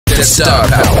that star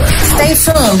power. Stay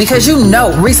tuned because you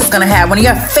know Reec is going to have one of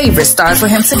your favorite stars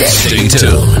with him today. Stay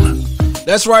tuned.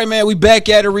 That's right, man. We back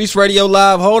at it, Reec Radio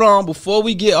Live. Hold on, before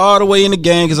we get all the way in the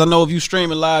game, because I know if you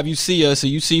streaming live, you see us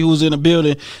and you see who's in the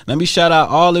building. Let me shout out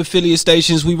all the affiliate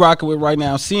stations we rocking with right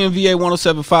now. CMVA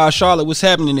 107.5 Charlotte, what's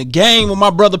happening? The game with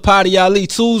my brother Potty Ali,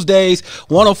 Tuesdays,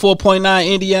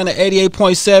 104.9 Indiana,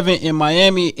 88.7 in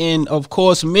Miami, and of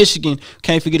course Michigan.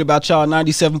 Can't forget about y'all,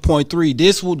 97.3.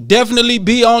 This will definitely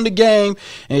be on the game.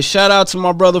 And shout out to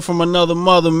my brother from another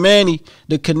mother, Manny,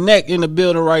 the Connect in the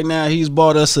building right now. He's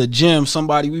bought us a gym.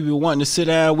 Somebody we've been wanting to sit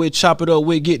down with, chop it up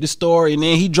with, get the story, and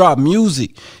then he dropped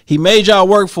music. He made y'all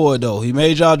work for it, though. He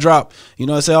made y'all drop, you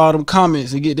know what I'm saying, all them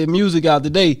comments and get their music out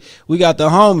today. We got the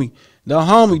homie,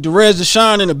 Derez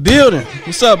De'shon in the building.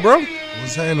 What's up, bro?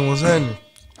 What's happening?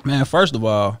 Man, first of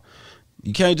all,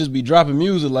 you can't just be dropping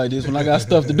music like this when I got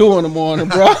stuff to do in the morning,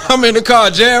 bro. I'm in the car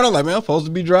jamming. I'm like, man, I'm supposed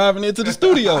to be driving into the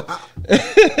studio.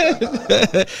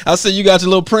 I said, you got your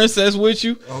little princess with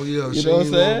you. Oh, yeah. You know what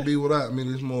I'm saying? Be without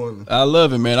me this morning. I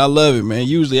love it, man. I love it, man.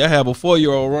 Usually I have a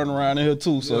 4-year-old running around in here,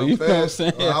 too. So, you know what I'm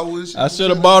saying? I should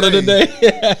have bought her today.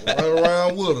 Run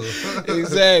around with her.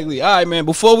 Exactly. All right, man.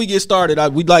 Before we get started,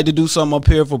 we'd like to do something up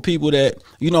here for people that,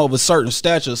 you know, of a certain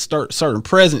stature, certain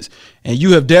presence. And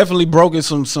you have definitely broken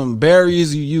some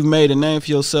barriers. You've made a name for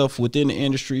yourself within the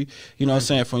industry, you know what I'm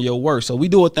saying, from your work. So we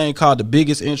do a thing called the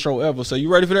biggest intro ever. So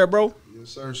you ready for that, bro? Yes,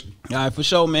 sir. All right, for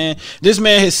sure, man. This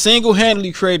man has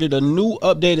single-handedly created a new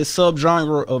updated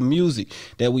subgenre of music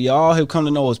that we all have come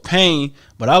to know as pain,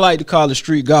 but I like to call it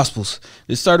street gospels.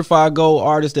 This certified gold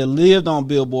artist that lived on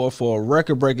Billboard for a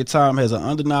record-breaking time has an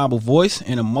undeniable voice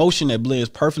and emotion that blends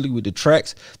perfectly with the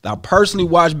tracks. I personally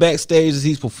watched backstage as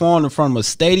he's performed in front of a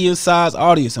stadium-sized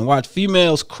audience and watched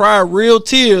females cry real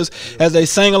tears as they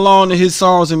sang along to his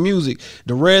songs and music.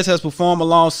 Derez has performed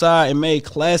alongside and made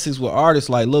classics with artists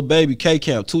like Lil Baby,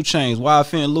 K-Camp, 2 Chainz,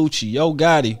 YFN Lucci, Yo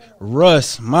Gotti,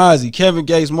 Russ, Mozzie, Kevin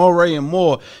Gates, Moray, and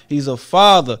more. He's a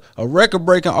father, a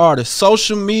record-breaking artist,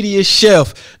 social media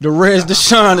chef. Derez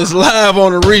De'shon is live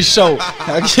on the Reec Show.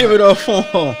 I give it up for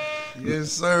him.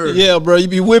 Yes, sir. Yeah, bro, you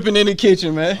be whipping in the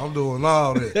kitchen, man. I'm doing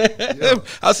all that. Yeah.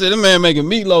 I said, that man making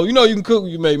meatloaf. You know you can cook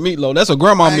when you make meatloaf. That's a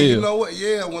grandma meal. You know what?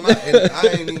 Yeah, I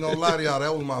ain't even gonna lie to y'all.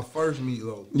 That was my first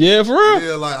meatloaf. Yeah, for real?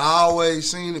 Yeah, like I always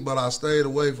seen it, but I stayed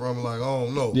away from it. Like, I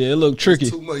don't know. Yeah, it looked tricky.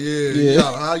 It's too much. Yeah.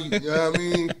 How you know what I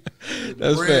mean?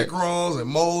 That's breadcrumbs and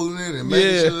molding it and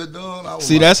making sure it's done.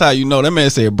 See, that's how you know. That man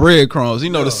said breadcrumbs.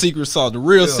 You know the secret sauce, the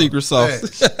real secret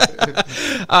sauce.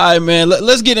 All right, man.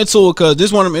 Let's get into it, because this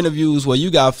is one of them interviews where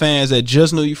you got fans that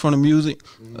just knew you from the music,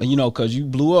 you know, because you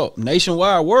blew up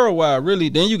nationwide, worldwide, really.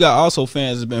 Then you got also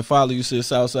fans that's been following you since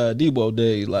Southside Debo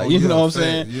days, like, you know what I'm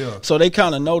saying? Yeah. So they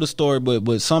kind of know the story,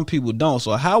 but some people don't.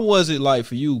 So how was it like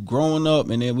for you growing up,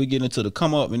 and then we get into the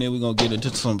come up, and then we're going to get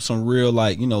into some real,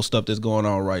 like, you know, stuff that's going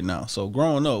on right now. So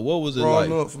growing up, what was it like?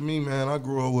 Growing up for me, man, I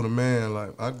grew up with a man.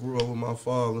 Like, I grew up with my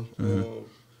father.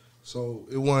 So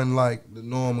it wasn't like the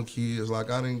normal kids. Like,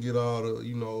 I didn't get all the,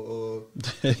 you know,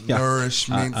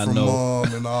 nourishment from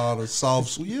mom and all the soft,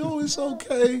 sweet. You know, it's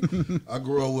okay. I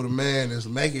grew up with a man that's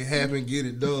make it happen, get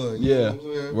it done. You know what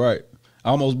I'm saying? Right.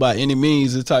 Almost by any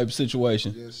means, this type of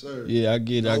situation. Yes, sir. Yeah, I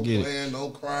get it. No I get plan, it. No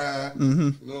cry.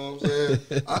 You know what I'm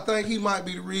saying? I think he might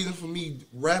be the reason for me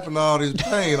rapping all this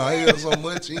pain. I hear so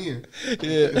much in.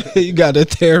 Yeah, you got that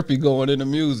therapy going in the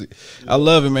music. I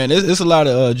love it, man. It's a lot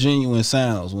of genuine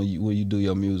sounds when you do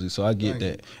your music, so I get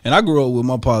that. And I grew up with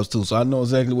my pops too, so I know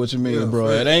exactly what you mean,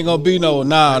 bro. It ain't gonna be no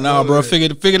nah, bro. Figure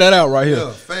that out right here.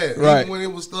 Yeah, fat. Right. Even when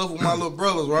it was stuff with my little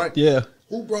brothers, right? Yeah.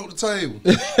 Who broke the table?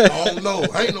 I don't know.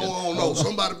 I don't know.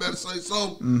 Somebody better say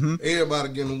something. Everybody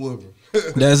getting a whooping.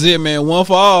 That's it, man. One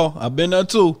for all. I've been there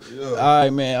too. Yeah. All right,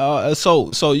 man.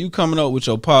 So you coming up with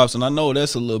your pops, and I know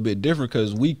that's a little bit different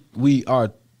because we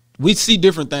see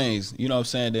different things, you know what I'm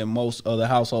saying, than most other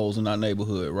households in our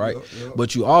neighborhood, right? Yep.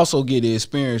 But you also get to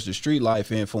experience the street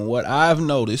life, and from what I've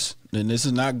noticed, and this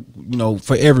is not, you know,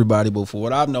 for everybody, but for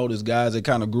what I've noticed, guys that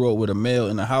kind of grew up with a male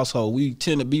in the household, we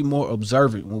tend to be more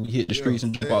observant when we hit the streets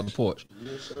and jump out the porch.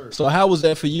 Yes, sir. So how was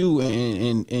that for you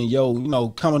and your, you know,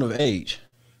 coming of age?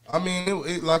 I mean,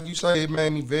 it, like you say, it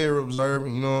made me very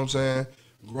observant, you know what I'm saying?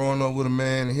 Growing up with a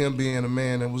man and him being a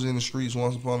man that was in the streets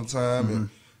once upon a time and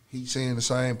he seeing the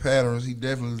same patterns. He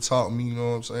definitely taught me, you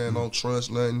know what I'm saying, don't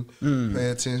trust nothing,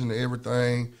 pay attention to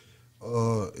everything.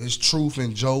 It's truth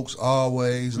and jokes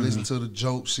always. Listen to the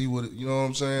jokes, see what, you know what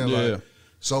I'm saying? Yeah. Like,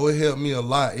 so it helped me a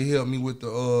lot. It helped me with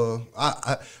the,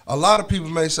 a lot of people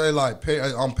may say like,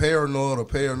 I'm paranoid or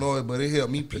paranoid, but it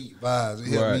helped me peep vibes. It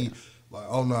helped me like,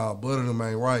 oh nah, butter them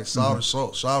ain't right, salt of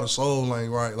soul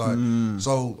ain't right, like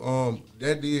so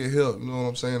that did help, you know what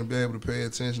I'm saying, to be able to pay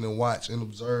attention and watch and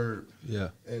observe,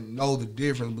 and know the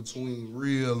difference between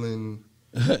real and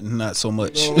not so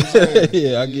much. You know what I'm saying?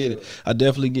 Yeah, I get it. I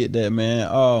definitely get that,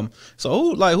 man.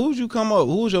 So who'd you come up?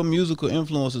 Who's your musical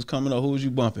influences coming up? Who's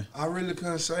you bumping? I really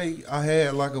couldn't say I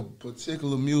had like a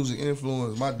particular music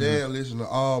influence. My dad listened to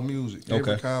all music,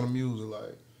 every kind of music,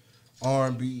 like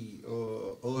R&B,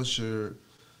 Usher,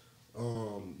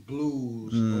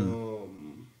 blues.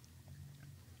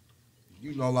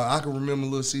 You know, like I can remember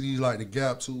little CDs like the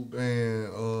Gap Tooth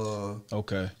Band.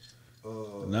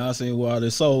 Now I see where all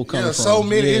this soul coming from. So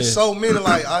many. It's so many.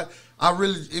 Like I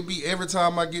really, it be every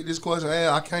time I get this question,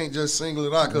 I can't just single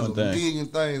it out because a million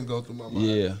things go through my mind.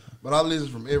 Yeah. But I listen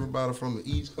from everybody from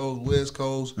the East Coast, West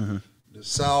Coast, the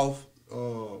South,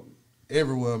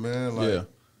 everywhere, man. Like,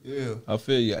 yeah. I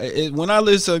feel you. When I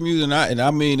listen to music, and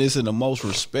I mean this in the most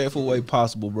respectful way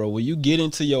possible, bro. When you get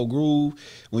into your groove,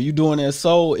 when you doing that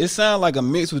soul, it sounds like a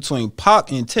mix between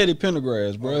Pac and Teddy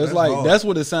Pendergrass, bro. It's like hard. That's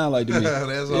what it sounds like to me.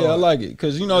 That's hard. I like it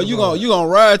because you know you gonna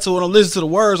ride to it and listen to the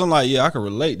words. I'm like, yeah, I can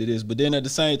relate to this, but then at the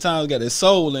same time, it's got that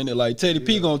soul in it. Like Teddy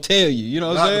P gonna tell you, you know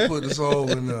what I'm saying? Got to put the soul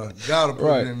in there. Gotta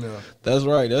put it in there.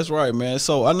 That's right, man.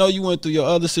 So I know you went through your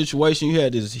other situation. You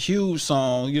had this huge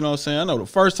song, you know what I'm saying? I know the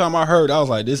first time I heard it, I was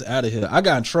like, this out of here. I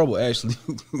got in trouble, actually.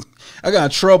 I got in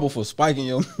trouble for spiking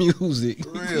your music. For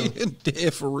real?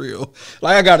 Dead for real.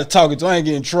 Like, I got to talk it to. I ain't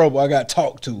get in trouble. I got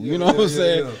talked to. You know what I'm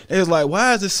saying? It was like,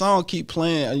 why does this song keep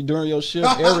playing during your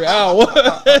shift every hour?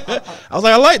 I was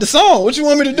like, I like the song. What you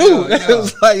want me to do? It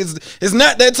was like, it's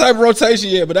not that type of rotation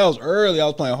yet, but that was early. I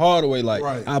was playing Hardaway. Like,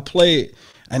 I play it.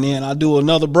 And then I do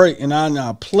another break, and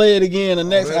I play it again the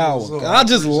next hour. I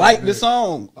just like the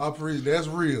song. I appreciate that's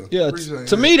real. Yeah,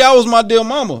 to me that was my dear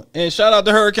mama. And shout out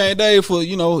to Hurricane Dave for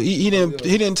he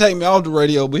didn't take me off the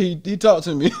radio, but he talked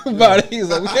to me about it. He was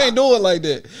like, we can't do it like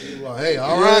that. He was like, hey,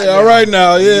 all right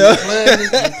now, yeah. You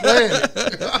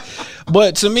playing.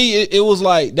 But to me, it was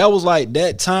like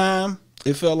that time.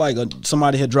 It felt like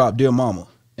somebody had dropped Dear Mama.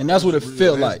 And that's what it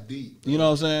felt like. Deep, you know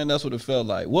what I'm saying? That's what it felt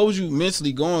like. What was you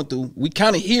mentally going through? We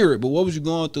kind of hear it, but what was you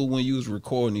going through when you was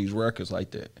recording these records like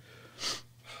that?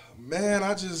 Man,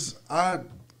 I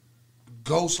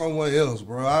go somewhere else,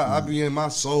 bro. I be in my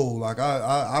soul. Like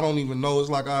I don't even know. It's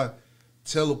like I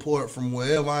teleport from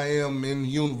wherever I am in the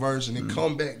universe and then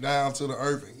come back down to the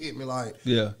earth and hit me like,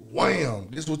 wham,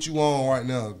 this is what you on right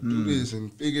now. Do this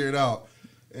and figure it out.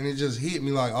 And it just hit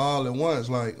me like all at once.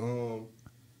 Like,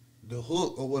 the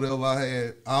hook or whatever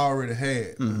I already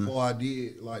had before I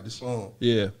did like the song.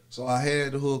 Yeah. So I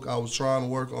had the hook. I was trying to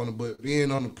work on it, but being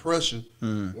under pressure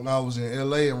when I was in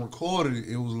LA and recorded it,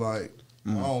 it was like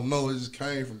I don't know. It just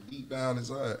came from deep down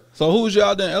inside. So who was you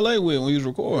out there in LA with when you was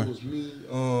recording? It was me.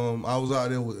 I was out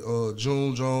there with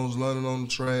June Jones, London on the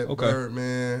Track,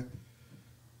 Birdman.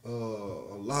 A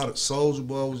lot of Soulja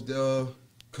Boy was there.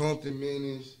 Compton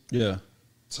Menace. Yeah.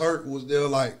 Turk was there.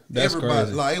 Like that's everybody.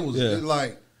 Crazy. Like it was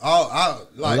like. Like,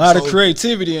 a lot of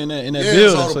creativity in that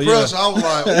building. So the pressure, I was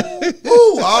like,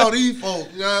 ooh, all these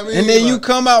folks, you know what I mean? And then you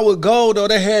come out with gold, though,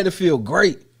 that had to feel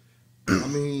great. I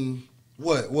mean,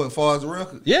 what far as the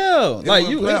record? Yeah, it like went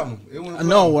you. Platinum. It went platinum.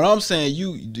 No, what I'm saying,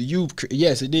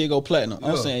 yes, it did go platinum.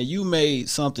 I'm saying you made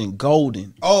something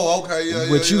golden. Oh, okay,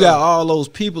 But you got all those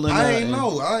people in there. I ain't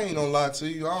gonna lie to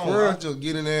you. I just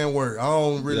get in there and work. I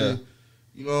don't really.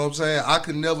 You know what I'm saying? I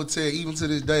could never tell, even to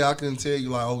this day, I couldn't tell you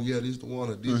like, oh yeah, this the one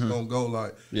or this gonna go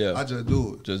like. Yeah. I just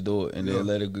do it. Just do it, and then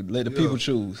let the people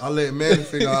choose. I let Manny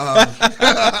figure out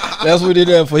how. That's what he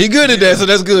there for. He good at that, so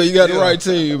that's good. You got the right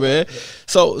team, man.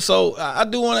 So I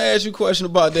do want to ask you a question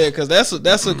about that because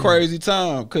that's a crazy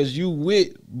time because you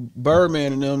with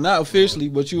Birdman and them, not officially,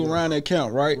 but you around that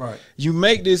count, right? Right. You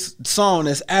make this song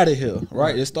that's out of here,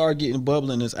 right? It start getting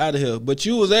bubbling, that's out of here. But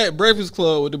you was at Breakfast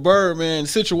Club with the Birdman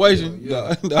situation,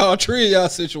 the all three of y'all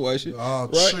situation, all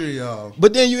three of y'all.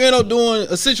 But then you end up doing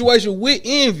a situation with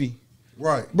Envy,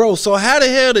 right, bro? So how the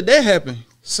hell did that happen?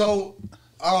 So,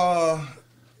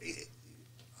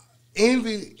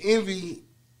 Envy,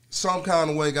 some kind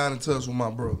of way got in touch with my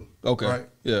brother. Okay, right,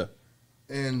 yeah,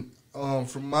 and.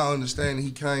 From my understanding,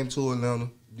 he came to Atlanta.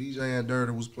 DJ and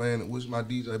Dirty was playing it, which my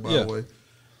DJ, by the way.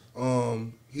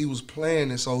 He was playing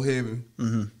it so heavy,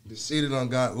 the city done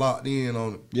got locked in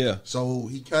on it. Yeah. So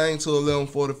he came to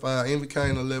 11:45. Envy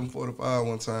came to 11:45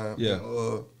 one time. Yeah.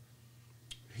 And,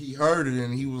 he heard it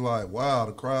and he was like, "Wow,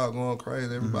 the crowd going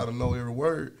crazy. Everybody know every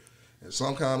word." And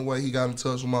some kind of way, he got in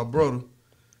touch with my brother.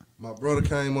 My brother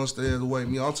came upstairs to wake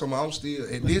me. I'm talking about, I'm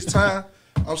still at this time.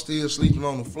 I'm still sleeping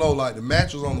on the floor, like the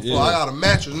mattress on the floor. I got a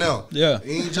mattress now. Yeah. It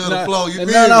ain't just the floor. You feel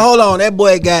me? No, hold on. That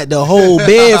boy got the whole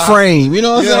bed frame. You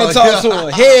know what I'm saying? Talk to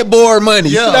him. Headboard money.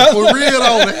 Yeah, you know? For real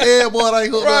on the headboard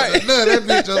ain't hooked up to nothing.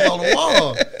 That bitch just on the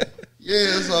wall.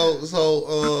 Yeah,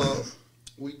 so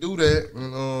we do that,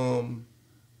 and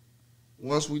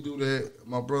once we do that,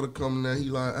 my brother coming there, he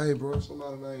like, hey, bro,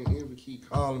 somebody named Envy keep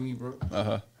calling me, bro.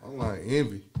 I'm like,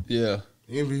 Envy? Yeah.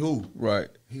 Envy who? Right.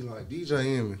 He like,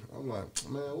 DJ Envy. I'm like,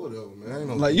 man, whatever, man. Ain't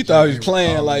no like, DJ you thought he was Envy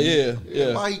playing, like, me.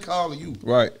 yeah. Why he calling you?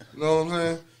 Right. You know what I'm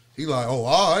saying? He like, oh,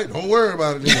 all right, don't worry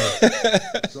about it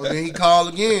then. So then he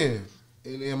called again.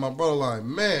 And then my brother like,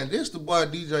 man, this the boy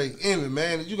DJ Envy,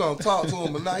 man. You gonna talk to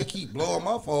him, but now he keep blowing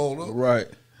my phone up. Right.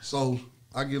 So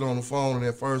I get on the phone, and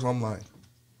at first I'm like,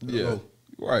 yeah.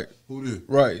 Right. Who this?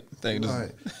 Right. Thank you.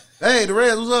 Like, hey,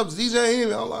 Derez, what's up? It's DJ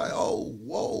Envy. I'm like, oh,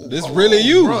 whoa. This really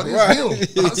you. Bro, this right.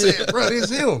 him. I said, bro, this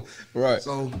him. Right.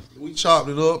 So we chopped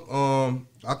it up.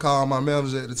 I called my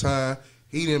manager at the time.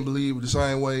 He didn't believe it the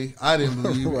same way I didn't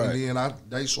believe it. Right. And then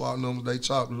they swapped numbers. They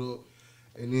chopped it up.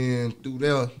 And then through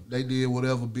there, they did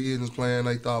whatever business plan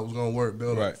they thought was going to work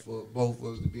better for both of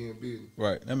us to be in business.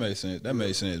 Right. That makes sense. That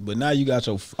makes sense. But now you got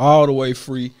your all the way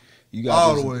free. You got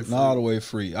all the way free. All the way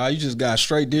free. You just got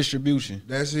straight distribution.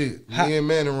 That's it. Me and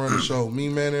Manny run the show. Me,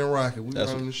 Manny, and Rocket. We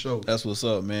running the show. That's what's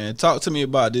up, man. Talk to me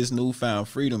about this newfound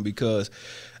freedom, because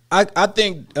I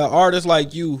think an artist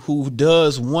like you who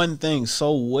does one thing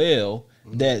so well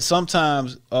that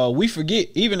sometimes we forget,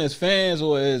 even as fans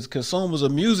or as consumers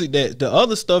of music, that the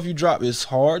other stuff you drop is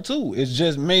hard too. It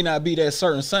just may not be that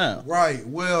certain sound. Right.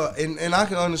 Well, and I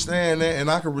can understand that, and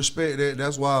I can respect that.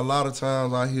 That's why a lot of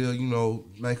times I hear,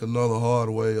 make another hard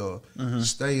way or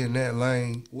stay in that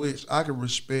lane, which I can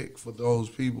respect for those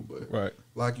people. But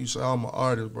like you say, I'm an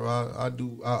artist, bro. I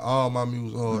do all my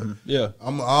music hard. Yeah.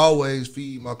 I'm always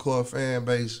feed my core fan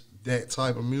base that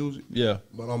type of music. Yeah.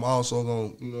 But I'm also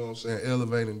gonna,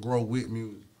 elevate and grow with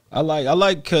music. I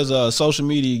like because social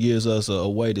media gives us a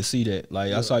way to see that.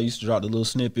 Like I saw you used to drop the little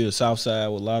snippet of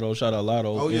Southside with Lotto. Shout out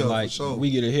Lotto. Oh yeah, and like for sure.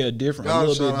 we get to hear different, a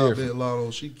little shout bit out different. That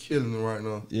Lotto, she killing it right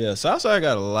now. Yeah, Southside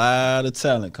got a lot of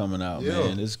talent coming out,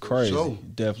 man. It's crazy,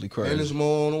 definitely crazy. And there's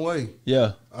more on the way.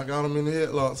 Yeah, I got them in the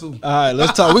headlock too. All right,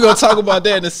 let's talk. We're gonna talk about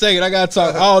that in a second. I gotta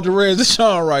talk all Derez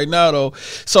De'shon right now though.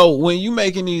 So when you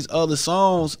making these other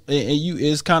songs and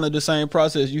it's kind of the same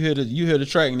process. You hear the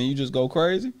track and then you just go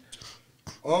crazy.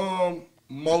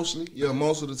 Mostly,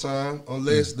 most of the time,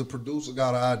 unless the producer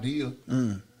got an idea.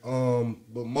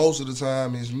 But most of the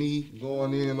time, it's me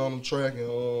going in on the track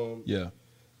and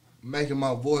making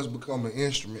my voice become an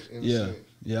instrument. In a sense.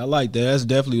 Yeah, I like that. That's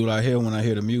definitely what I hear when I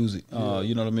hear the music. You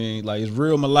know what I mean? Like, it's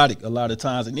real melodic a lot of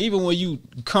times. And even when you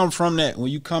come from that,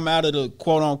 when you come out of the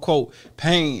quote-unquote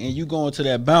pain and you go into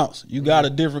that bounce, you got a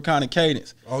different kind of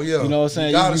cadence. Oh, yeah. You know what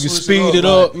I'm saying? You can speed it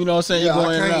up. You know what I'm saying? Yeah,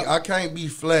 you're going I can't be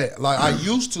flat. Like, I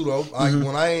used to, though. Like,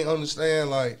 when I ain't understand,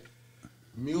 like,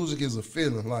 music is a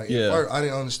feeling. Like, at first, I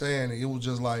didn't understand it. It was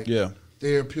just, like,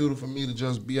 therapeutic for me to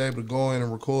just be able to go in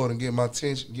and record and get my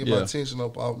tension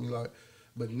up off me. Like,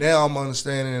 but now I'm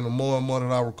understanding, and the more and more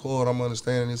that I record, I'm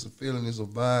understanding it's a feeling, it's a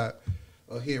vibe.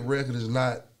 A hit record is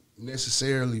not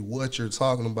necessarily what you're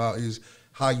talking about, is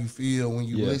how you feel when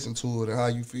you listen to it and how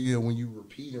you feel when you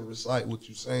repeat and recite what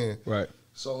you're saying. Right.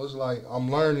 So it's like I'm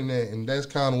learning that, and that's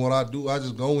kind of what I do. I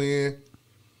just go in.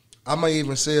 I might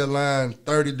even say a line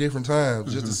 30 different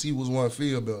times just to see which one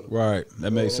feel better. Right. That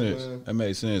makes sense. That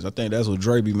makes sense. I think that's what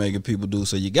Dre be making people do.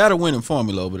 So you got a winning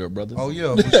formula over there, brother. Oh,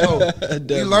 yeah, for sure.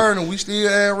 We learning. We still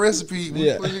add recipes.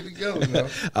 We putting it together now.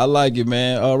 I like it,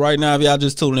 man. Right now, if y'all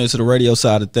just tuning into the radio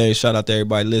side of things, shout out to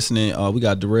everybody listening. We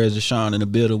got Derez De'shon in the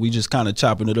building. We just kind of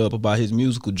chopping it up about his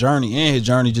musical journey and his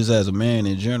journey just as a man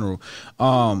in general.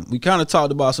 We kind of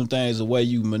talked about some things, the way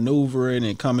you maneuvering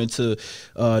and coming to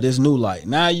this new light.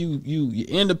 Now you're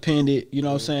independent, you know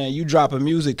what I'm saying? You dropping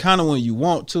music kind of when you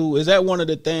want to. Is that one of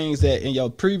the things that in your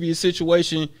previous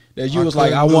situation that you was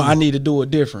like, I need to do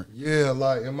it different? Yeah,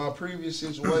 like in my previous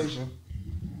situation,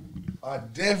 I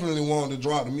definitely wanted to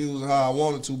drop the music how I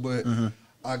wanted to, but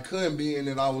I couldn't be in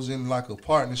it. I was in like a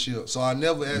partnership. So I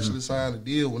never actually signed a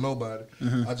deal with nobody.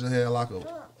 I just had like a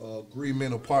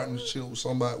agreement, a partnership with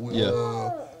somebody with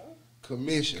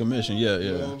commission. Commission, You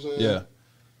know what I'm saying? Yeah.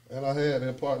 And I had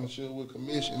that partnership with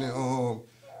commission, and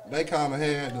they kind of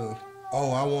had the,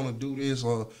 I want to do this,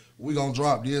 or we gonna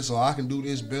drop this, or I can do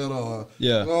this better, or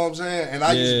you know what I'm saying? And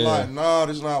I just like, nah,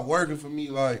 this not working for me.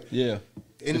 Like,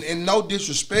 And no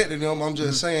disrespect to them, I'm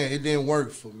just saying it didn't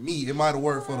work for me. It might have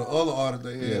worked for the other artists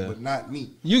they had, but not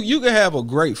me. You can have a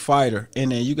great fighter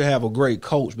and then you can have a great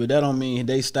coach, but that don't mean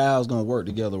they styles gonna work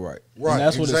together right. Right, and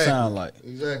that's what it sounds like.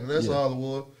 Exactly, that's all it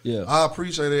was. Yeah, I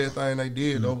appreciate everything they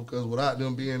did though, because without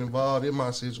them being involved in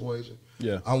my situation,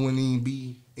 I wouldn't even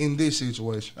be in this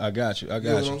situation. I got you. You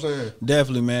know what I'm saying?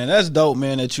 Definitely, man. That's dope,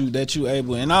 man, that you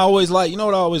able. And I always like, you know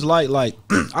what I always like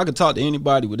I could talk to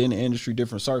anybody within the industry,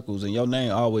 different circles, and your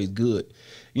name always good.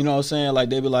 You know what I'm saying? Like,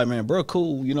 they be like, man, bro,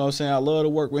 cool. You know what I'm saying? I love to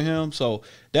work with him. So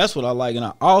that's what I like. And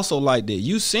I also like that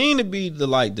you seem to be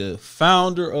the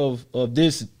founder of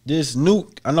this new,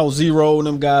 I know Zero and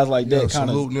them guys like that kind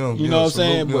of, you know what I'm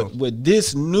saying? But with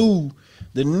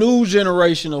the new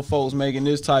generation of folks making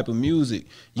this type of music,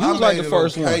 you was like the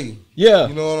first one. Yeah.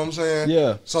 You know what I'm saying?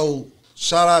 Yeah. So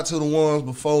shout out to the ones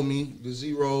before me, the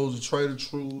Zeros, the Trader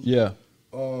Truth. Yeah.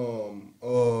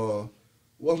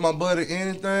 What's my buddy?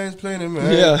 Anything's plenty,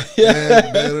 man.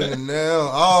 Yeah. Better than now.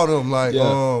 All them, like, you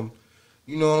know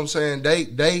what I'm saying?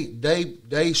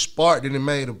 They sparked it and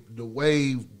made the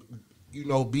wave, you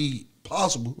know, be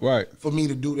possible. Right. For me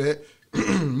to do that.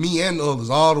 Me and the others,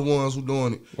 all the ones who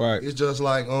doing it. Right. It's just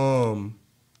like,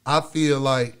 I feel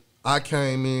like I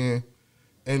came in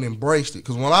and embraced it.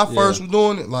 Cause when I first was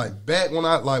doing it, like back when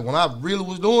I really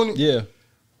was doing it,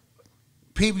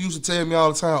 people used to tell me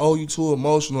all the time, "Oh, you too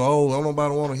emotional. Oh, don't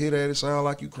nobody want to hear that. It sound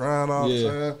like you crying all the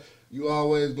time. You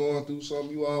always going through something.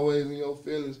 You always in your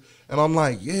feelings." And I'm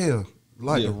like, the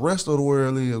rest of the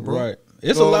world is, bro. Right.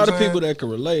 It's a lot of people that can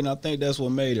relate, and I think that's what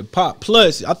made it pop.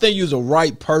 Plus, I think you're the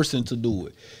right person to do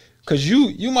it. Because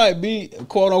you might be,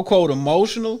 quote-unquote,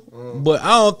 emotional, but I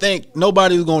don't think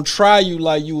nobody's going to try you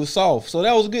like you was soft. So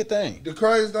that was a good thing. The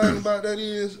crazy thing about that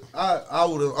is I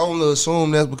would have only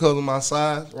assumed that's because of my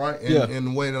size, right? And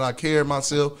the way that I carry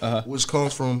myself, which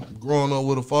comes from growing up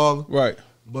with a father. Right.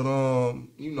 But,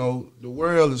 you know, the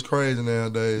world is crazy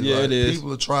nowadays. Yeah, it is.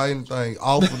 People are trying anything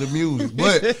off of the music.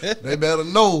 But they better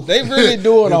know. They really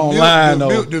do it online,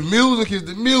 though. The music is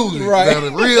the music. Right. Now,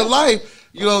 in real life,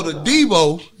 you know, the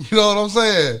Debo, you know what I'm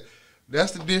saying?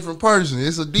 That's the different person.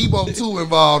 It's a Debo too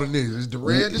involved in this. It's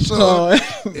Derez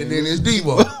De'shon, and then it's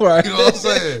Debo. Right. You know what I'm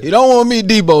saying? You don't want to meet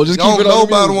Debo. Just keep it on.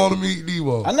 Nobody want to meet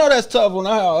Debo. I know that's tough. When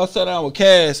I sat down with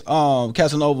Cass,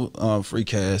 Casanova, Free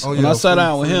Cass. When I sat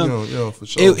down with him, for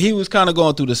sure. He was kind of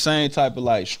going through the same type of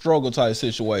like struggle type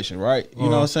situation, right? You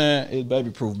know what I'm saying? It's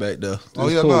baby proof back there. She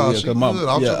good.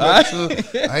 I'm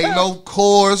just I ain't no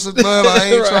chorus or nothing.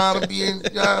 I ain't trying to be in.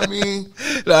 You know what I mean?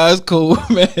 Nah, it's cool,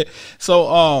 man.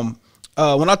 So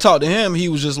when I talked to him, he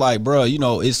was just like, bro, you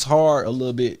know, it's hard a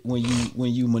little bit when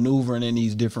you maneuvering in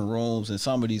these different rooms, and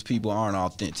some of these people aren't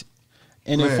authentic.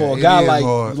 And then for a guy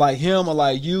like him or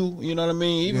like you know what I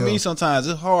mean? Even me, sometimes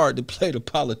it's hard to play the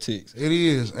politics. It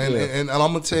is, and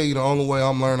I'm gonna tell you the only way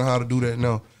I'm learning how to do that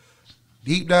now.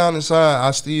 Deep down inside,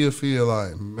 I still feel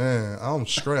like, man, I'm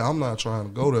straight. I'm not trying to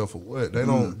go there for what? They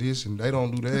don't this and they don't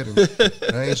do that,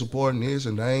 and they ain't supporting this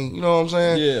and they ain't, you know what I'm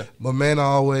saying? Yeah. But man, I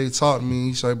always taught to me,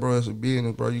 he say, bro, it's a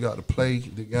business, bro. You got to play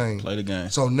the game. Play the game.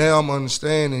 So now I'm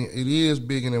understanding it is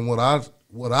bigger than what I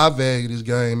value this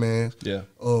game as. Yeah.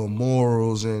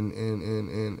 Morals and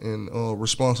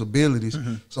responsibilities.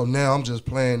 So now I'm just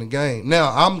playing the game.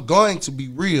 Now I'm going to be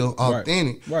real,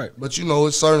 authentic. Right. But you know,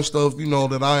 it's certain stuff, you know,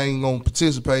 that I ain't gonna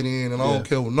participate in, and I don't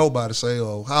care what nobody say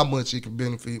or how much it can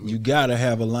benefit me. You gotta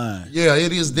have a line. Yeah,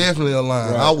 it is definitely a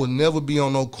line. I would never be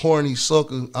on no corny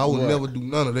sucker. I would never do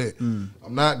none of that.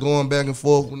 I'm not going back and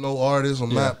forth with no artists. I'm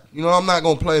not, you know, I'm not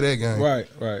gonna play that game.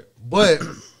 Right. But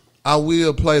I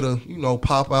will play the, you know,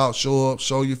 pop out, show up,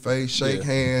 show your face, shake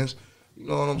hands. You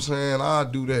know what I'm saying? I'll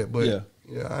do that. But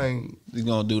I ain't. He's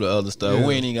gonna do the other stuff.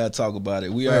 We ain't even gotta talk about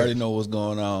it. We already know what's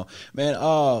going on. Man,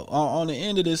 on the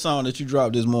end of this song that you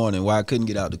dropped this morning, why I couldn't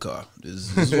get out the car.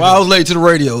 This is why I was late to the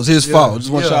radio. It's his fault.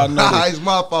 Just want y'all to know that. It's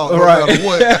my fault. Right.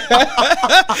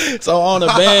 What. So on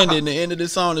Abandoned, the end of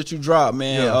this song that you dropped,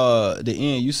 man, the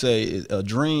end, you say a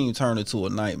dream turned into a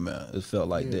nightmare. It felt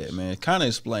like that, man. Kind of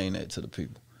explain that to the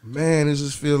people. Man, it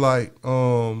just feel like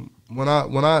when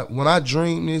I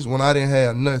dreamed this, when I didn't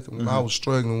have nothing, when I was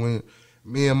struggling, when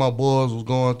me and my boys was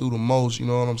going through the most, you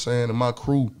know what I'm saying, and my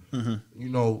crew, you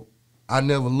know, I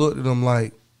never looked at them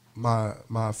like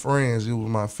my friends. It was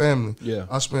my family. Yeah,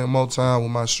 I spent more time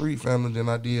with my street family than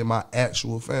I did my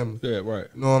actual family. Yeah, right.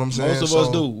 You know what I'm saying? Most of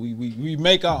us do. We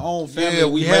make our own family. Yeah,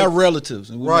 we have relatives.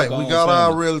 And we got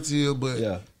our relatives,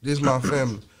 but this is my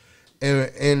family,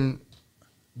 and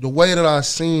the way that I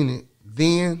seen it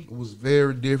then was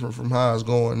very different from how it's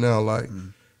going now. Like,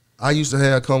 I used to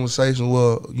have conversations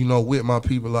with, you know, with my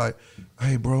people like,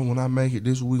 hey, bro, when I make it,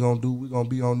 this is what we gonna do. We gonna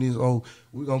be on this. Oh,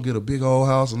 we gonna get a big old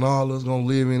house and all us gonna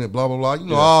live in it. Blah blah blah. You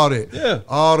know all that. Yeah.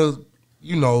 All the,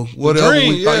 you know, whatever. The dream,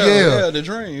 we thought. Yeah, the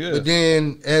dream. Yeah. But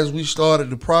then as we started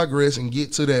to progress and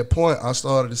get to that point, I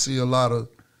started to see a lot of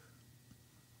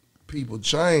people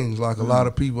change. Like a lot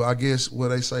of people, I guess, what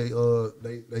they say,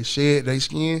 they shed their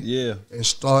skin. Yeah. And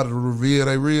started to reveal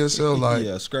their real self. Like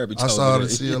Scrappy. I started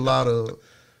to see a lot of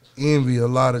envy, a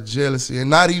lot of jealousy, and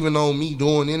not even on me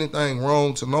doing anything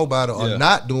wrong to nobody or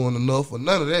not doing enough or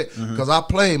none of that, because I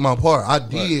played my part. I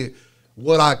did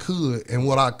what I could, and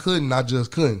what I couldn't, I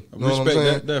just couldn't. You know what I'm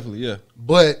saying? That, definitely, yeah.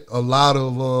 But a lot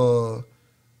of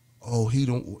he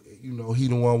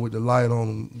the one with the light on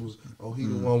him. He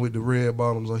the one with the red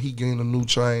bottoms, or he getting a new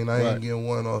chain. I ain't getting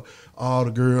one. Or all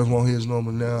the girls want his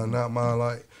number now, not mine.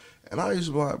 Like, and I used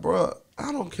to be like, bro,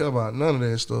 I don't care about none of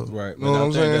that stuff. Right. You know what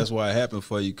I'm saying? That's why it happened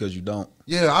for you, because you don't.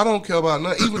 Yeah, I don't care about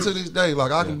nothing. Even to this day,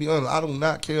 like, I can be honest, I do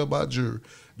not care about jewelry.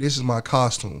 This is my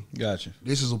costume. Gotcha.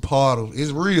 This is a part of,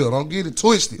 it's real. Don't get it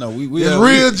twisted. No, it's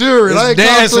real jewelry. It ain't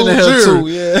dancing costume jewelry. too.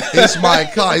 Yeah. It's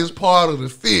it's part of the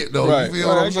fit, though. Right. You feel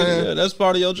what I'm saying? Yeah, that's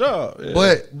part of your job.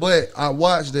 Yeah. But I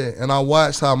watched that, and I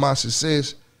watched how my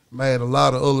success made a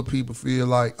lot of other people feel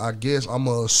like, I guess I'm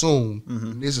going to assume,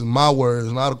 and this is my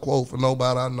words, not a quote for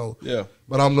nobody I know. Yeah.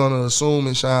 But I'm going to assume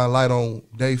and shine light on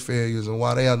their failures and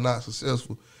why they are not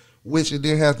successful, which it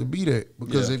didn't have to be that.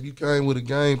 Because if you came with a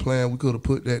game plan, we could have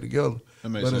put that together.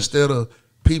 But sense. Instead of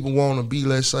people want to be,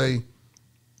 let's say,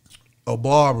 a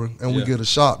barber and we get a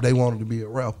shop, they wanted to be a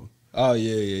rapper. Oh,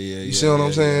 yeah. You see what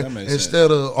I'm saying? That makes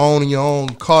Instead of owning your own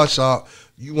car shop,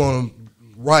 you want to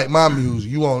write my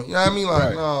music. You want, you know what I mean?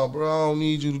 Like, no, bro, I don't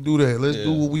need you to do that. Let's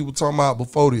do what we were talking about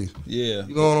before this. Yeah.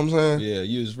 You know what I'm saying? Yeah,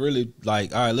 you was really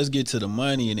like, all right, let's get to the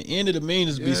money. And the end of the mean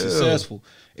is to be successful.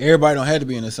 Everybody don't have to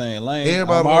be in the same lane.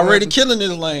 Everybody I'm already killing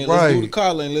this lane. Let's do the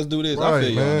car lane. Let's do this. Right, I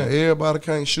feel man. you. Everybody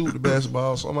can't shoot the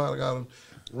basketball. Somebody got to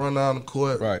run down the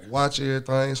court, watch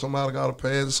everything. Somebody got to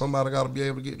pass it. Somebody got to be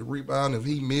able to get the rebound if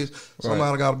he missed.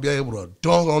 Somebody got to be able to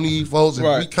dunk on these folks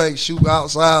if we can't shoot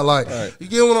outside. Like, you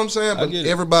get what I'm saying? But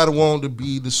everybody wanted to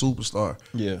be the superstar.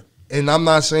 Yeah. And I'm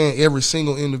not saying every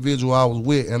single individual I was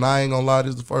with, and I ain't gonna lie,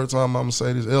 this is the first time I'm gonna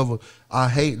say this ever. I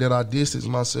hate that I distanced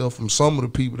myself from some of the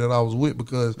people that I was with,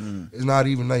 because it's not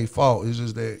even their fault. It's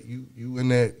just that you in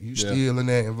that, you still in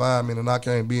that environment, and I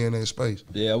can't be in that space.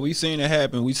 Yeah, we seen it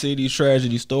happen. We see these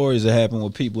tragedy stories that happen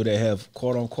with people that have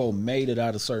quote unquote made it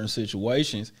out of certain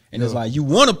situations, and it's like you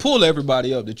want to pull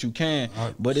everybody up that you can,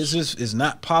 but it's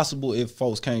not possible if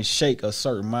folks can't shake a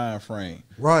certain mind frame.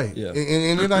 Right. Yeah.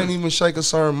 And it ain't even shake a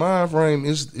certain mind frame.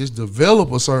 It's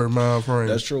develop a certain mind frame.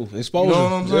 That's true. Exposure. You know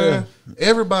what I'm saying?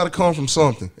 Everybody comes from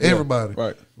something. Everybody.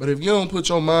 Right. But if you don't put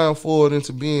your mind forward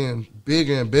into being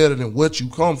bigger and better than what you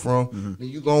come from, then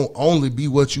you're going to only be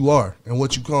what you are and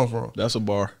what you come from. That's a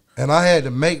bar. And I had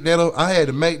to make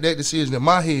that decision in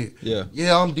my head. Yeah.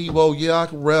 Yeah, I'm Debo. Yeah, I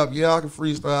can rap. Yeah, I can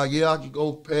freestyle. Yeah, I can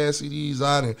go pass CDs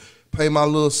out and pay my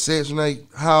little Section 8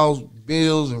 house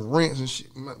bills and rents and shit.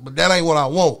 But that ain't what I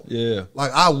want. Yeah.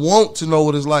 Like, I want to know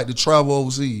what it's like to travel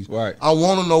overseas. Right. I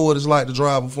want to know what it's like to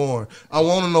drive a foreign. I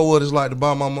want to know what it's like to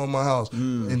buy my mom my house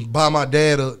and buy my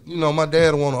dad my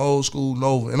dad want an old school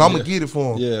Nova, and I'm going to get it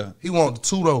for him. Yeah. He want the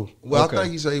 2-door. Well, I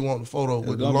think he said he want the 4-door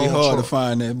with the long trunk. It's going to be hard to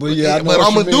find that. But yeah, but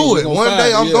I'm going to do it. One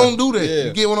day I'm going to do that. Yeah.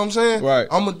 You get what I'm saying? Right.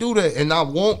 I'm going to do that, and I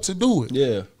want to do it.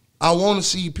 Yeah. I want to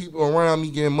see people around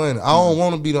me getting money. I don't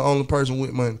want to be the only person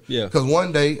with money. Yeah. Because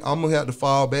one day I'm going to have to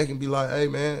fall back and be like, hey,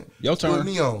 man, your turn. Put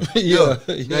me on.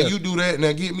 Now you do that.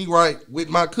 Now get me right with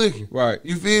my cooking. Right.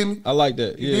 You feel me? I like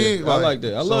that. Yeah. I like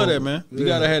that. I love that, man. You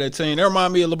got to have that team. That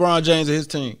remind me of LeBron James and his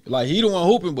team. Like, he the one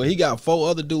hooping, but he got 4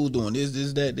 other dudes doing this,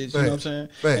 that. You know what I'm saying?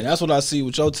 And that's what I see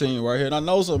with your team right here. And I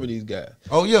know some of these guys.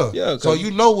 Oh, yeah. Yeah. So you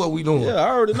know what we doing. Yeah, I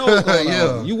already know what's going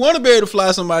on. You want to be able to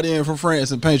fly somebody in from France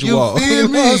and paint your wall. You feel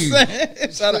me?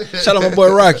 Shout out my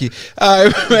boy Rocky. All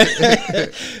right, man.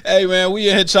 Hey, man, we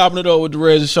in here chopping it up with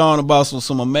Derez De'shon about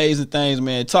some amazing things,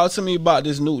 man. Talk to me about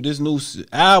this new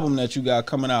album that you got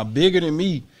coming out, Bigger Than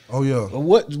Me. Oh yeah.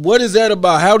 What is that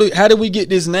about? How did we get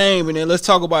this name? And then let's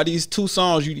talk about these 2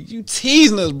 songs. You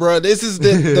teasing us, bro. This is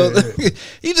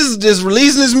you just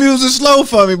releasing this music slow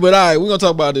for me. But all right, we're gonna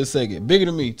talk about this in a second. Bigger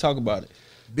Than Me. Talk about it.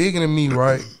 Bigger Than Me,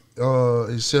 right?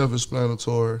 Is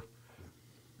self-explanatory.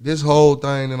 This whole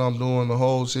thing that I'm doing, the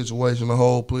whole situation, the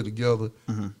whole put together,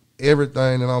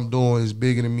 everything that I'm doing is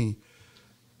bigger than me.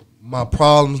 My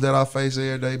problems that I face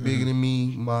every day, bigger than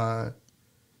me. My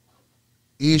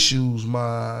issues,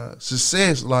 my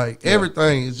success, like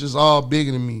everything is just all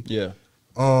bigger than me. Yeah.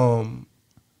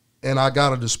 and I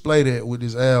gotta display that with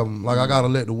this album. Like I gotta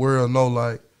let the world know,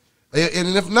 like,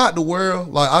 and if not the world,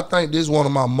 like I think this is one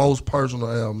of my most personal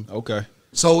albums. Okay.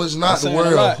 So it's not the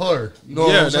world of her. You know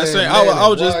what I'm saying? Saying. I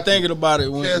was just thinking about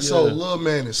it. When, so Lil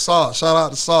Man and Salt, shout out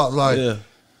to Salt. Like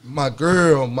my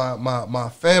girl, my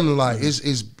family, like this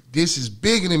is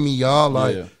bigger than me, y'all.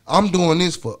 Like I'm doing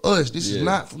this for us. This is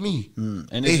not for me.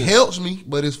 And it helps me,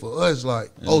 but it's for us.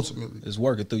 Like ultimately, it's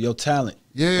working through your talent.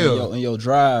 And your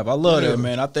drive. I love that,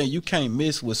 man. I think you can't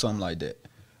miss with something like that.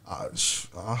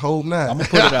 I hope not. I'm gonna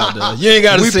put it out there. You ain't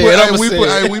gotta say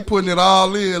it. We putting it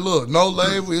all in. Look, no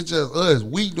label. It's just us.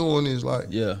 We doing this.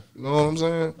 Like, you know what I'm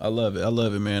saying? I love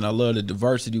it, man. I love the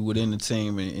diversity within the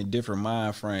team and different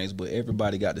mind frames, but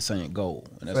everybody got the same goal,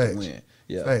 and that's to win.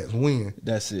 Facts, win.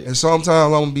 That's it. And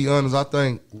sometimes I'm gonna be honest. I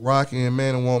think Rocky and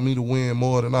Manny want me to win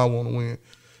more than I want to win.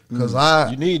 Cause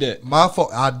you need that. My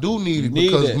fault. I do need it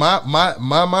because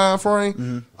my mind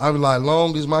frame. I be like,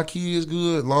 long as my kids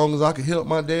good, long as I can help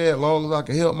my dad, long as I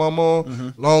can help my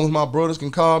mom, long as my brothers can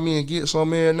call me and get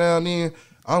some every now and then,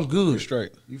 I'm good. You're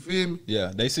straight. You feel me?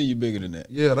 Yeah, they see you bigger than that.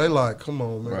 Yeah, they like, come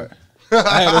on, man. Right.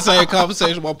 I had the same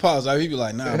conversation with my pops. He be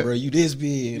like, nah, bro, you this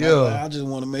big. And I just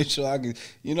want to make sure I can,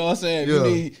 you know what I'm saying? If you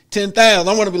need 10,000,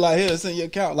 I want to be like, here, send your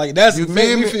account. Like, that's you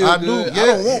make me feel I good. Do. I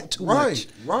don't want too much.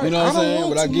 Right. You know what I'm saying?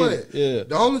 But I get it. Yeah.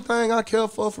 The only thing I care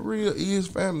for real is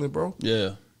family, bro.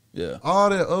 Yeah. All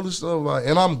that other stuff, like,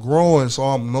 and I'm growing, so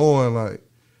I'm knowing, like,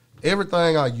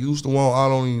 everything I used to want, I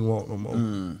don't even want no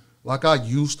more. Like, I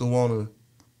used to want to,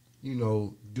 you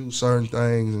know, do certain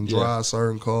things and drive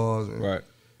certain cars and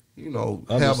you know,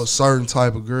 have a certain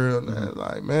type of girl.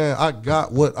 Like, man, I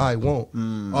got what I want,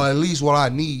 or at least what I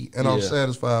need, and I'm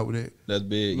satisfied with it. That's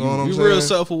big. You know what I'm saying? Real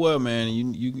self-aware, man.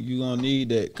 You gonna need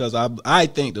that because I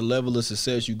think the level of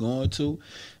success you're going to,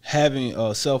 having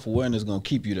self-awareness gonna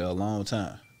keep you there a long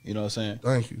time. You know what I'm saying?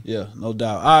 Thank you. Yeah, no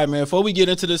doubt. All right, man. Before we get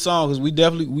into this song, because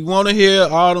we want to hear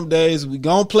All Them Days. We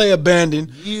gonna play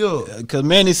Abandoned. Yeah. Because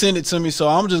Manny sent it to me, so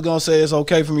I'm just gonna say it's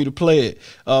okay for me to play it.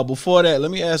 Before that, let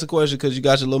me ask a question because you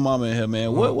got your little mama in here,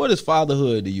 man. What is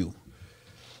fatherhood to you?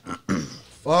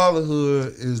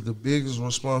 Fatherhood is the biggest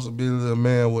responsibility a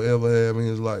man will ever have in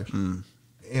his life.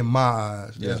 In my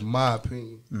eyes, that's my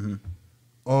opinion.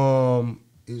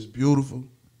 It's beautiful.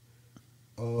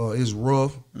 It's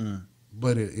rough.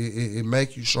 But it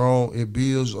makes you strong. It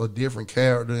builds a different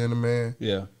character in a man.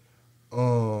 Yeah.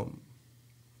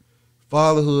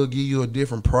 Fatherhood give you a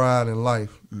different pride in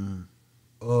life.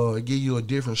 It give you a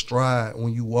different stride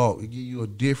when you walk. It give you a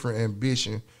different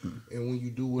ambition, and when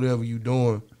you do whatever you're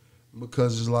doing,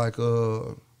 because it's like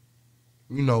you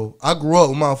know, I grew up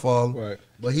with my father,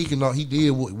 but he did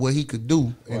what he could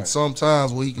do, and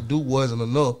sometimes what he could do wasn't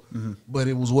enough, but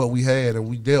it was what we had, and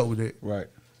we dealt with it. Right.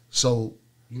 So,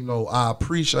 you know, I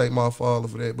appreciate my father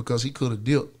for that because he could have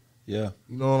dipped. Yeah.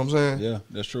 You know what I'm saying? Yeah,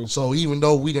 that's true. So even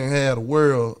though we didn't have the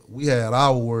world, we had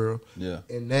our world. Yeah.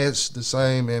 And that's the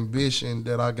same ambition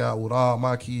that I got with all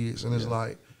my kids. And it's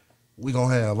like, we going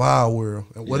to have our world.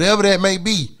 And whatever that may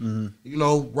be, you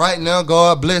know, right now,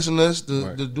 God blessing us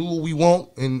to do what we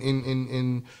want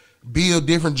and build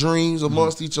different dreams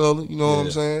amongst each other. You know what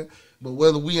I'm saying? But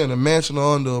whether we in a mansion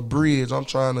or under a bridge, I'm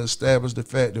trying to establish the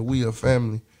fact that we a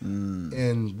family,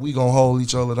 and we gonna hold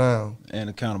each other down and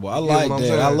accountable. I like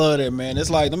that. I love that, man. It's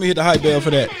like, let me hit the hype bell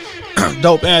for that.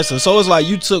 Dope answer. So it's like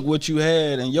you took what you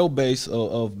had and your base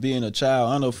of being a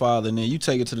child under a father, and then you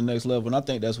take it to the next level. And I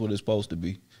think that's what it's supposed to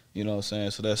be. You know what I'm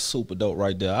saying? So that's super dope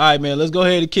right there. All right, man. Let's go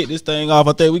ahead and kick this thing off.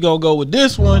 I think we gonna go with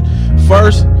this one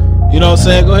first. You know what I'm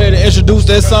saying? Go ahead and introduce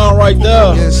that song right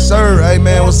there. Yes, sir. Hey,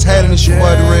 man, what's happening? It's your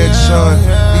boy, Derez De'shon.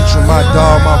 Featuring my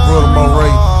dog, my brother, Moray.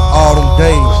 All them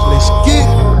days. Let's get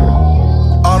it.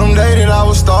 All them days that I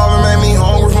was starving made me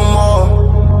hungry for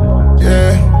more.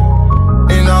 Yeah.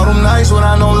 And all them nights when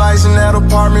I no lights in that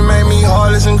apartment made me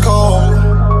heartless and cold.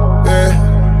 Yeah.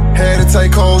 Had to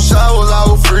take cold showers,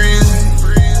 I was freezing.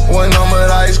 One number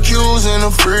of ice cubes in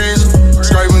the freezer.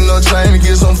 Scraping the chain to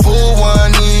get some food,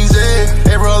 one needs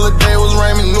it. Every other day was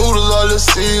ramen noodles or the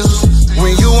Caesars.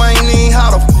 When you ain't need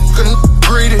how the f***ing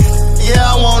greet it. Yeah,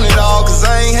 I want it all, cause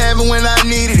I ain't have it when I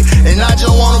needed it. And I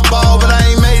just want a ball, but I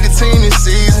ain't made the team this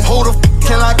season. Who the f***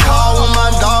 can I call when my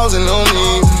dogs and them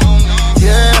need?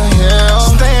 Yeah, yeah.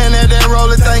 Staying at that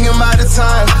roller thinking about the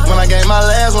time when I gave my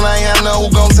last, when I ain't had no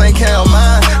who gon' take care of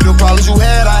mine. The problems you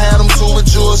had, I had them too, but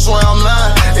you would swear I'm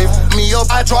lying. They f*** me up,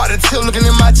 I tried to tell, looking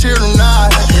in my children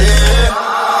eyes. Yeah,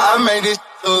 I made this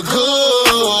look good.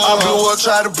 I blew up,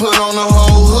 tried to put on the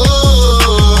whole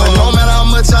hood, but no matter how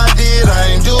much I did,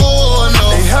 I ain't doing no.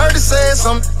 They heard it say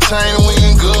something changed, we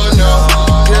ain't good now.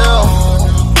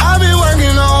 Yeah, I been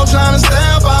working on trying to stay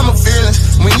up by my feelings.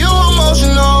 When you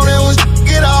emotional, then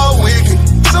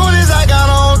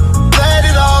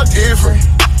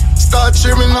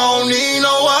tripping, I don't need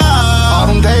no wine. All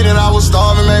them days that I was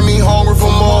starving made me hungry for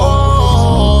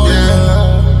more.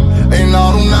 Yeah. And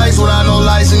all them nights without no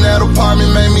lights in that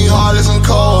apartment made me heartless and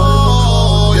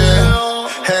cold. Yeah.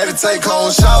 Had to take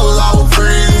cold showers, I was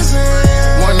freezing.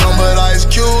 One number of ice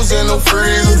cubes in the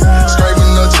freezer.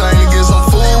 Scraping the chain to get some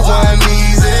food when I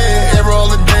need it. Every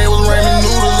other day was ramen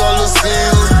noodles all the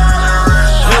season.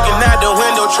 Looking out the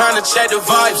window trying to check the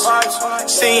vibes.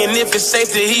 Seeing if it's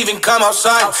safe to even come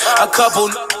outside. A couple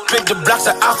pick the blocks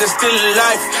of out that's still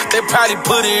alive. They probably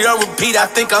put it on repeat, I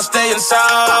think I'll stay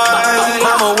inside.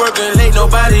 Mama working late,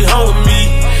 nobody home with me.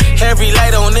 Every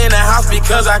light on in the house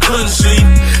because I couldn't sleep.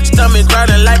 Stomach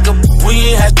grinding like a we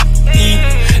ain't had to eat.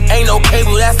 Ain't no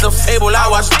cable, that's the fable, I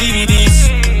watch DVDs.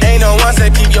 Ain't no one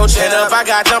said keep your chin up. I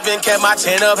got jumping, kept my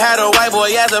chin up. Had a white boy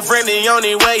as a friend, the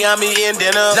only way I'm eating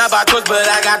dinner. Not by Twitch, but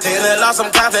I got dinner. Lost some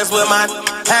contacts with mine.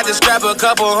 Had to scrap a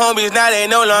couple homies, now they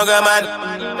no longer mine.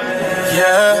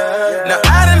 Yeah. Now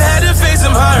I done had to face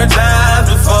some hard times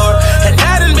before. And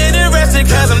I done been arrested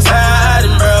cause I'm tired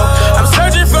and bro. I'm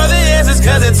searching for the answers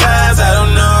cause at times I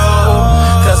don't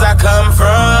know. Cause I come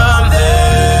from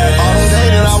there. All them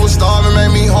days that I was starving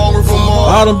made me hungry for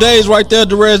more. All them days right there,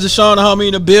 Derez De'shon, the homie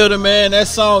in the building, man. That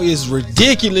song is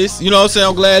ridiculous. You know what I'm saying?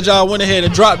 I'm glad y'all went ahead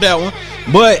and dropped that one.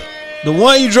 But the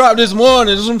one you dropped this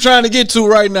morning is what I'm trying to get to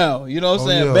right now. You know what I'm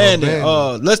saying? Yeah, Bandit.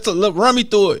 Let's run me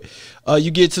through it.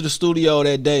 You get to the studio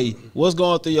that day. What's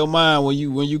going through your mind when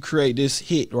you create this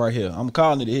hit right here? I'm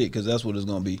calling it a hit because that's what it's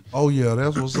gonna be. Oh yeah,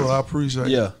 that's what's up. I appreciate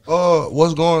it. Yeah.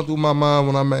 What's going through my mind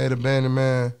when I made Abandoned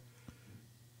Man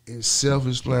is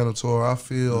self-explanatory. I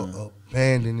feel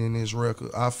abandoned in this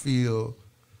record. I feel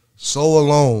so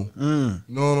alone.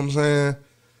 You know what I'm saying?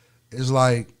 It's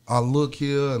like I look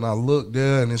here and I look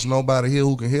there and there's nobody here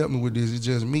who can help me with this. It's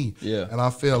just me. Yeah. And I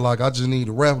feel like I just need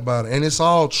to rap about it. And it's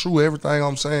all true, everything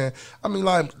I'm saying. I mean,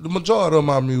 like, the majority of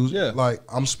my music, like,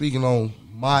 I'm speaking on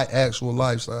my actual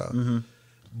lifestyle.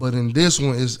 But in this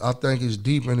one, I think it's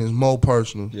deeper and it's more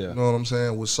personal. You know what I'm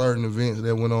saying? With certain events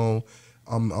that went on,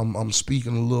 I'm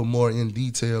speaking a little more in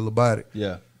detail about it.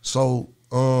 Yeah. So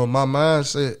my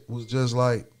mindset was just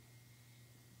like,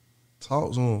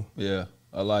 talk to him. Yeah.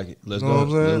 I like it. Let's You know go.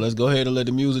 what I'm saying? Let's go ahead and let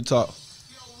the music talk.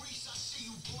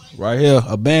 Right here,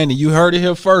 Abandoned. You heard it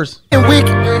here first. Wicked,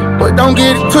 but don't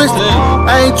get it twisted.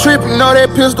 I ain't tripping, know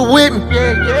that pistol with me.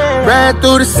 Ride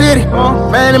through the city,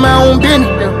 man in my own business.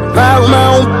 Vibe with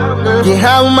my own, get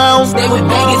high with my own.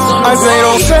 I say,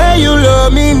 don't say you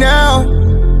love me now.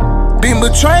 Been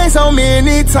betrayed so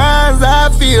many times,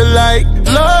 I feel like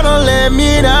Lord don't let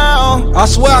me down. I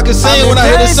swear I can sing when I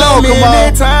hear this song. Come on,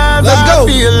 let's go. I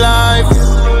feel like,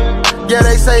 yeah,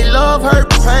 they say love hurt,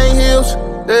 pain heals.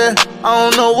 Yeah, I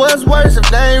don't know what's worse if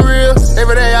they ain't real.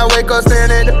 Every day I wake up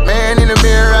staring at the man in the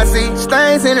mirror. I see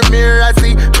stains in the mirror. I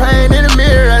see pain in the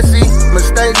mirror. I see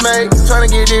mistakes made, trying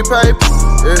to get their paper.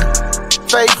 Yeah,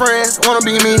 fake friends wanna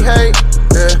be me, hate.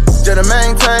 Yeah, just to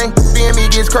maintain, being me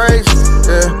gets crazy.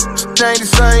 Yeah, ain't the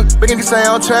same, but can you say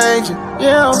I'm changing?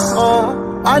 Yeah,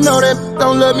 I know that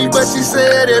don't love me, but she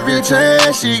said every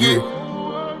chance she get.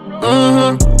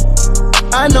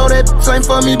 I know that ain't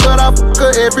for me, but I fuck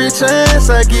her every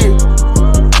chance I get.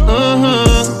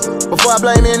 Before I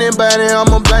blame anybody,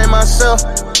 I'ma blame myself.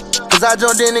 Cause I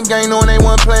jumped in the game knowing they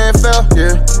wasn't playing fair.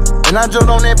 Yeah, and I jumped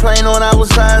on that plane knowing I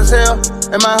was high as hell.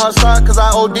 And my heart stopped cause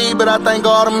I OD, but I thank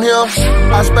God I'm here.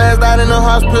 I spazzed out in the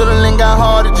hospital and got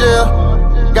hard to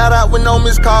jail. Got out with no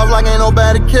missed calls like ain't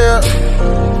nobody care.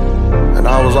 And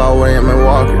I was all the way in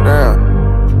Milwaukee, damn.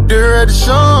 Derez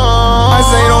De'shon, I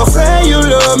say don't say you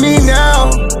love me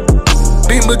now.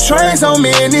 Been betrayed so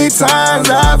many times,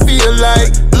 I feel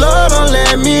like Lord don't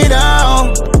let me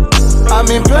down. I've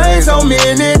been played so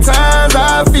many times,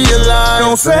 I feel like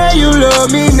don't say you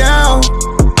love me now.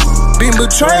 Been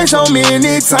betrayed so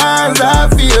many times, I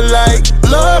feel like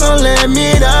Lord don't let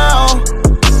me down.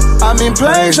 I've been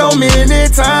played so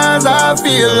many times, I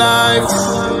feel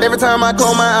like every time I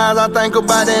close my eyes, I think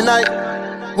about that night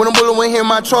when a bullet went hit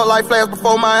my truck like flash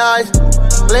before my eyes.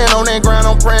 Laying on that ground,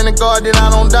 I'm praying to God that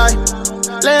I don't die.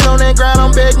 Laying on that ground,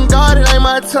 I'm begging God it ain't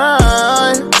my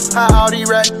time. How all these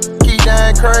rats keep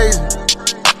dying crazy.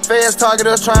 Feds target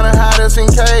us, trying to hide us in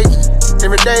cages.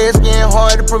 Every day it's getting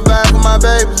hard to provide for my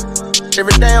babies.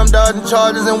 Every day I'm dodging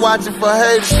charges and watching for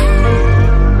haters.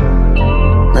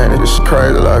 Man, it's just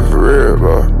crazy life for real,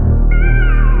 bro.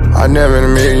 I never in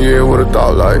a million years would've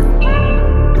thought like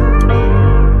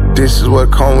this is what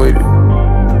come with it.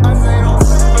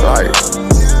 Like,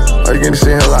 you getting to see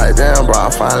here like, damn, bro, I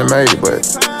finally made it, but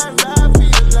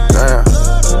damn,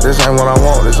 this ain't what I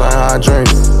want, this ain't how I dream.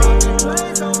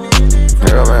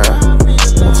 Yeah, man,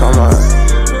 I'm talking about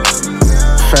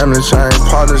family change,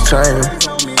 partners change.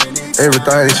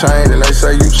 Everything change and they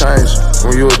say you change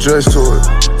when you adjust to it.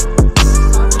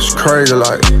 It's crazy,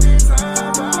 like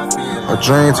a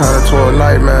dream turned into a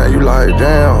nightmare. You like,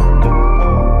 damn,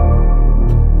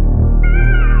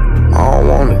 I don't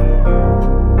want it.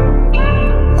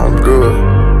 I'm good.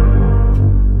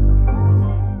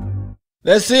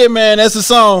 That's it, man. That's the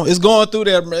song. It's going through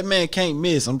there. That man can't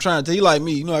miss. I'm trying to tell you, like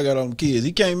me. You know I got all them kids.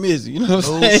 He can't miss it. You know what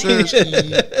I'm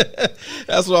saying?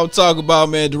 That's what I'm talking about,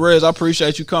 man. Derez, I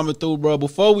appreciate you coming through, bro.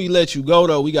 Before we let you go,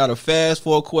 though, we got a fast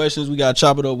 4 questions. We got to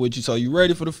chop it up with you. So you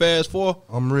ready for the fast 4?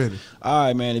 I'm ready. All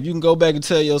right, man. If you can go back and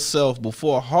tell yourself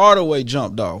before Hardaway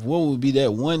jumped off, what would be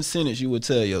that one sentence you would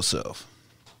tell yourself?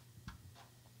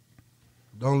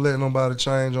 Don't let nobody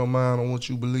change your mind on what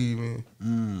you believe in.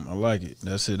 I like it.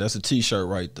 That's it. That's a T-shirt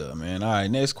right there, man. All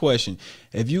right, next question.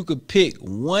 If you could pick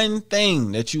one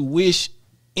thing that you wish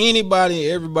anybody,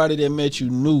 everybody that met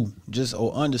you knew just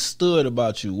or understood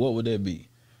about you, what would that be?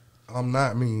 I'm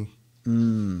not me.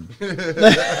 Says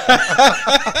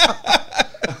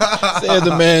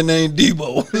the man named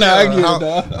Debo. Nah, I get it,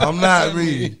 dog. I'm not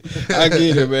me. I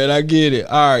get it, man. I get it.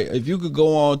 All right. If you could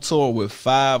go on tour with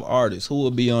 5 artists, who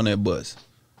would be on that bus?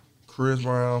 Chris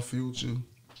Brown, Future,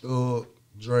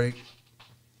 Drake.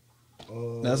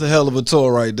 That's a hell of a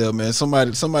tour right there, man.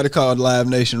 Somebody called Live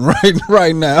Nation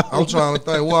right now. I'm trying to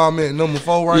think. Well, I'm at number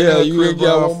 4 right Yeah, now. you Chris ain't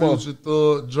got Brown, one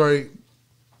Future, Drake.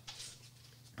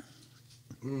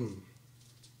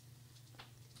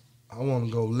 I want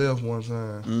to go left one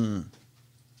time.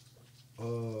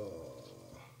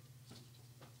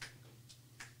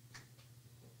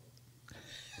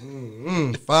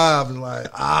 5 is like,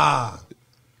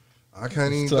 I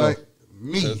can't even think.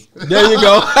 Me. There you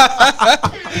go.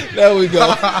 There we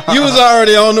go. You was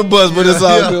already on the bus, but it's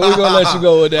all good. We're going to let you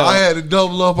go with that. I had to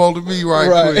double up on the me right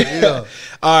quick. Yeah.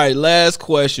 All right, last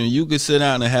question. You could sit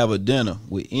down and have a dinner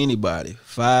with anybody,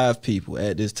 5 people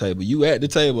at this table. You at the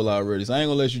table already, so I ain't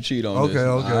going to let you cheat on this. Okay.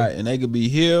 All right, and they could be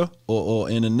here or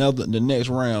in the next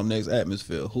round, next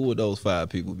atmosphere. Who would those 5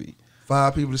 people be?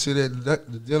 5 people to sit at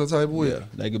the dinner table with? Yeah,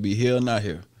 they could be here or not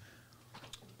here.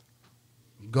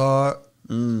 God.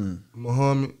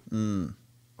 Muhammad,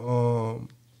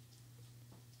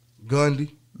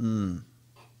 Gundy,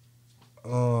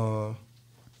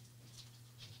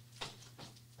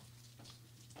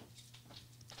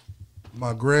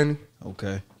 my granny,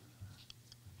 okay,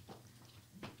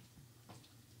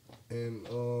 and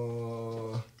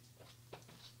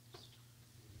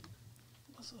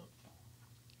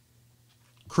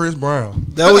Chris Brown.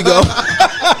 There we go.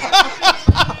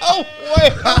 Oh,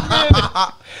 wait a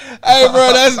minute. Hey,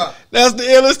 bro, that's the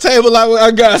illest table I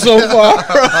got so far.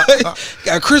 Right?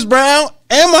 Got Chris Brown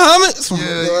and Muhammad.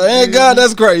 Yeah, God,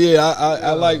 that's great. Yeah,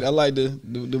 I like the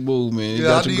move, man. You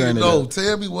got I your need to know.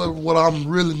 Tell me what I'm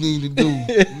really need to do,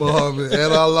 Muhammad.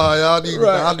 And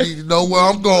I need to know where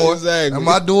I'm going. Exactly. Am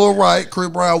I doing right, Chris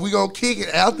Brown? We gonna kick it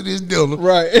after this dinner,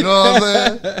 right? You know what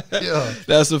I'm saying? Yeah,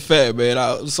 that's a fact,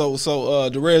 man. So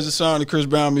Derez De'shon and Chris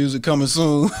Brown music coming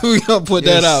soon. We gonna put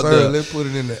that out there. Let's put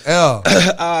it in the air.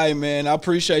 All right, man. I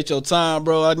appreciate your time,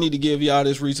 bro. I need to give y'all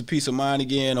this Reec peace of mind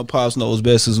again. No Pops knows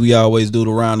best as we always do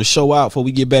to round the show out before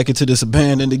we get back into this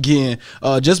abandon again.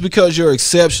 Just because you're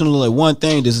exceptional at one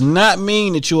thing does not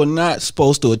mean that you are not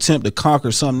supposed to attempt to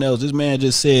conquer something else. This man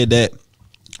just said that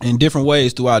in different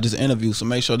ways throughout this interview, so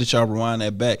make sure that y'all rewind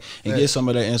that back and get some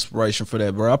of that inspiration for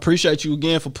that, bro. I appreciate you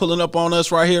again for pulling up on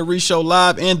us right here, Reec Show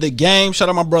Live in the game. Shout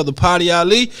out my brother Potty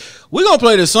Ali. We're gonna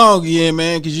play this song again,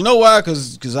 man, because you know why?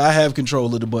 Because I have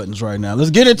control of the buttons right now.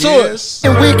 Let's get into it.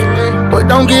 Wicked, but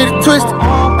don't get it twisted.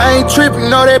 I ain't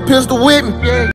tripping, know that pistol with me.